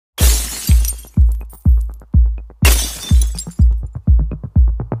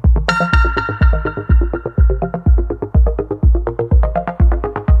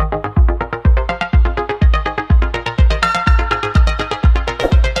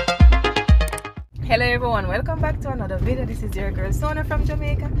Hello everyone, welcome back to another video. This is your girl Sona from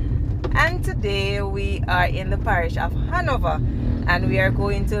Jamaica, and today we are in the parish of Hanover and we are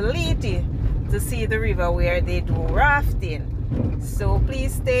going to Lethe to see the river where they do rafting. So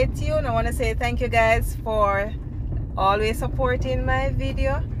please stay tuned. I want to say thank you guys for always supporting my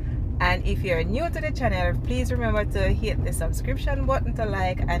video, and if you're new to the channel, please remember to hit the subscription button, to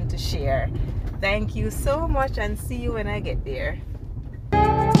like and to share. Thank you so much, and see you when I get there.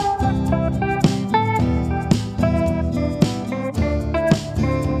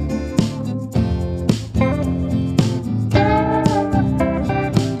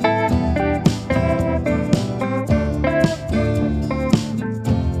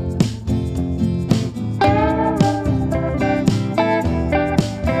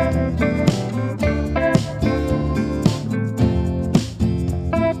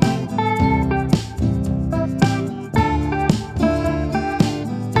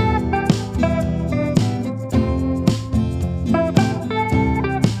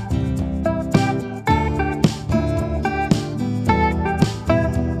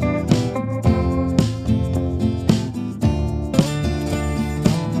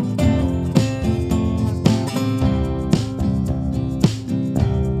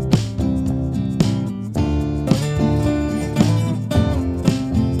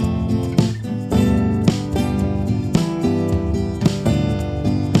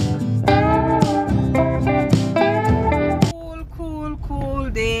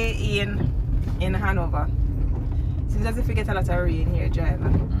 In Hanover. Seems as if we get a lot of rain here,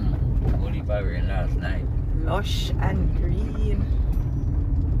 driver. Only by rain last night. Lush and green.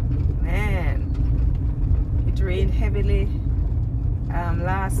 Man. It rained heavily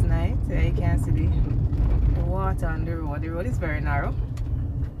last night. You can see the water on the road. The road is very narrow.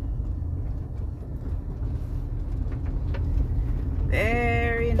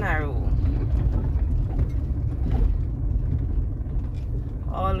 Very narrow.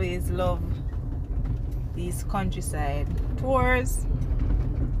 Always love these countryside tours.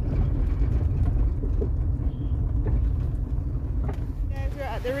 Guys, we're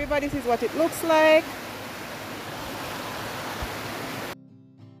at the river. This is what it looks like.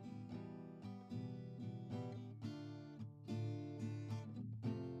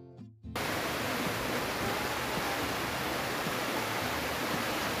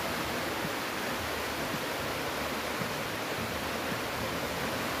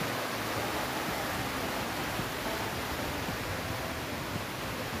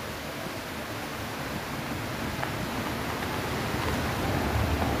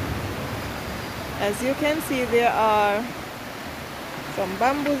 As you can see, there are some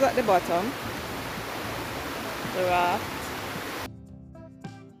bamboos at the bottom. The raft.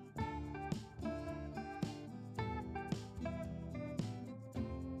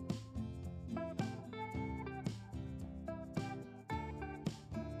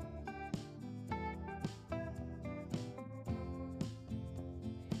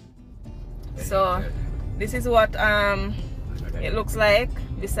 So this is what it looks like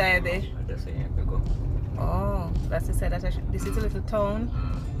beside the. Oh, that's the side that this is a little town,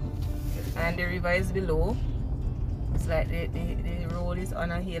 and the river is below. It's like the road is on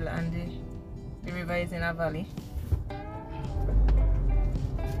a hill and the river is in a valley.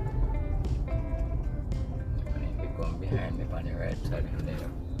 And if you come behind me on the right side,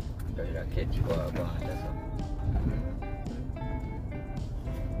 there's a catch for a band or something.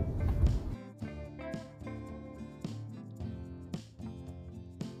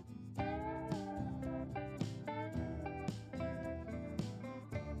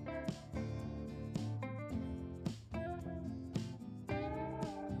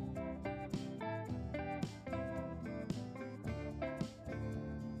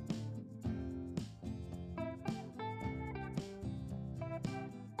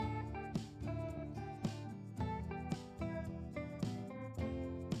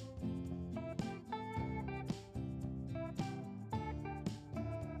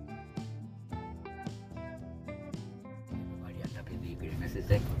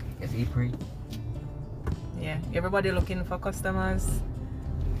 Yeah, everybody looking for customers.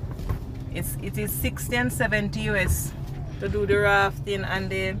 It is 60 and 70 US to do the rafting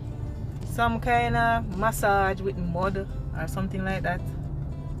and some kind of massage with mud or something like that.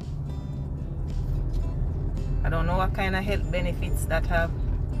 I don't know what kind of health benefits that have.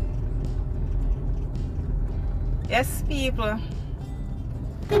 Yes, people.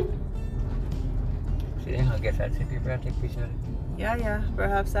 See, I guess I'll see people take pictures. Yeah,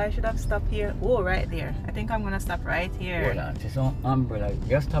 perhaps I should have stopped here. Oh, right there. I think I'm gonna stop right here. Hold on, see some umbrella.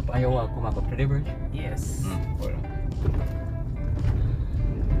 Just stop and you walk come back up to the bridge? Yes. Hold on.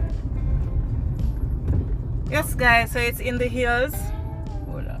 Yes guys, so it's in the hills.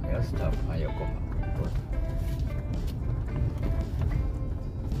 Hold on, you stop and you come back. Good.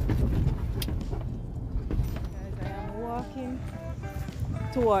 Guys, I am walking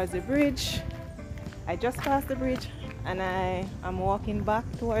towards the bridge. I just passed the bridge and I am walking back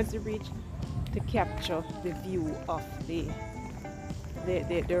towards the bridge to capture the view of the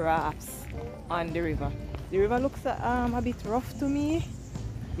rafts on the river. The river looks a bit rough to me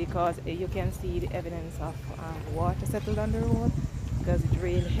because you can see the evidence of water settled on the road because it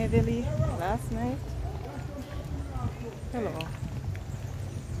rained heavily last night. Hello.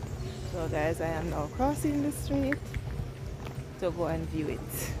 So guys, I am now crossing the street to go and view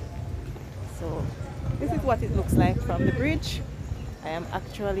it. So this is what it looks like from the bridge. I am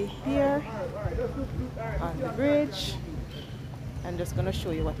actually here on the bridge. I'm just going to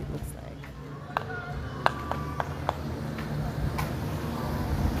show you what it looks like.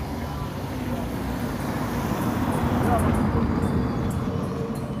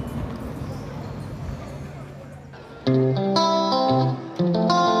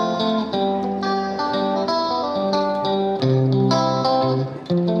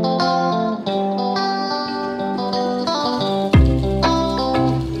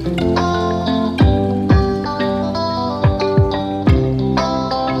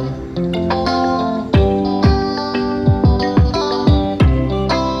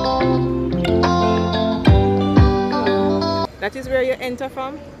 That is where you enter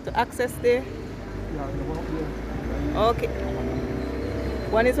from to access the... Okay.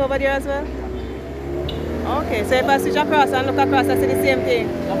 One is over there as well? Okay, so if I switch across and look across, I see the same thing?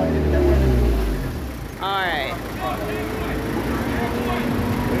 Alright.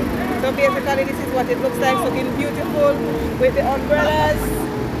 So basically this is what it looks like, looking beautiful with the umbrellas.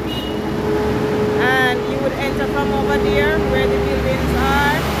 And you would enter from over there where the buildings are.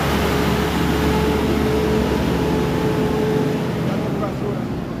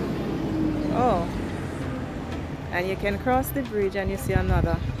 Oh, and you can cross the bridge and you see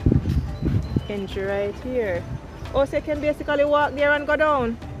another entry right here. Oh, so you can basically walk there and go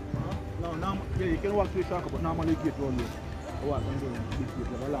down? No, yeah, you can walk to the talk, but normally you get only walk and go this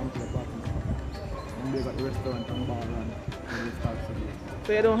way, along to the parking spot. And they got the restaurant and bar and the start to the...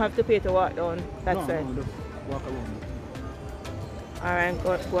 So you don't have to pay to walk down that side? No, just walk around. Alright,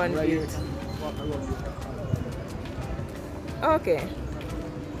 go and view it. Walk around. Okay.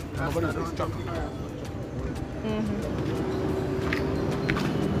 A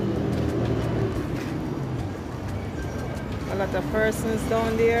lot of persons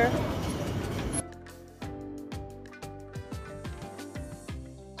down there.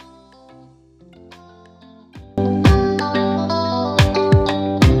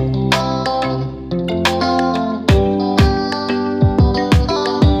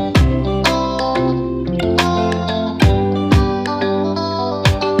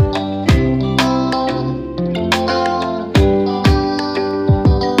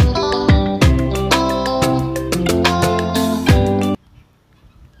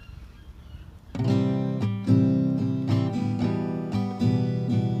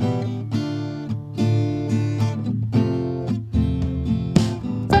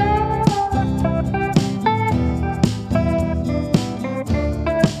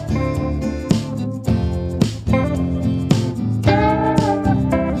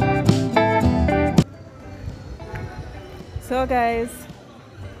 So guys,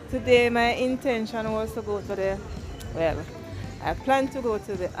 today my intention was to go to the, well, I planned to go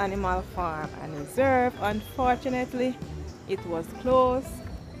to the animal farm and reserve. Unfortunately, it was closed.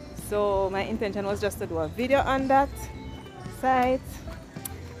 So my intention was just to do a video on that site.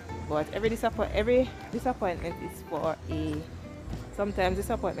 But every disappointment is for a, sometimes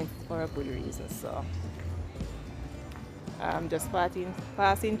disappointment is for a good reason. So I'm just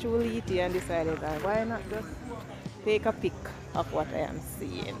passing through Lethe and decided that why not just take a pic of what I am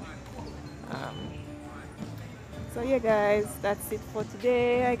seeing. So yeah guys, that's it for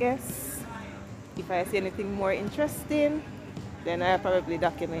today, I guess. If I see anything more interesting, then I'll probably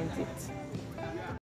document it.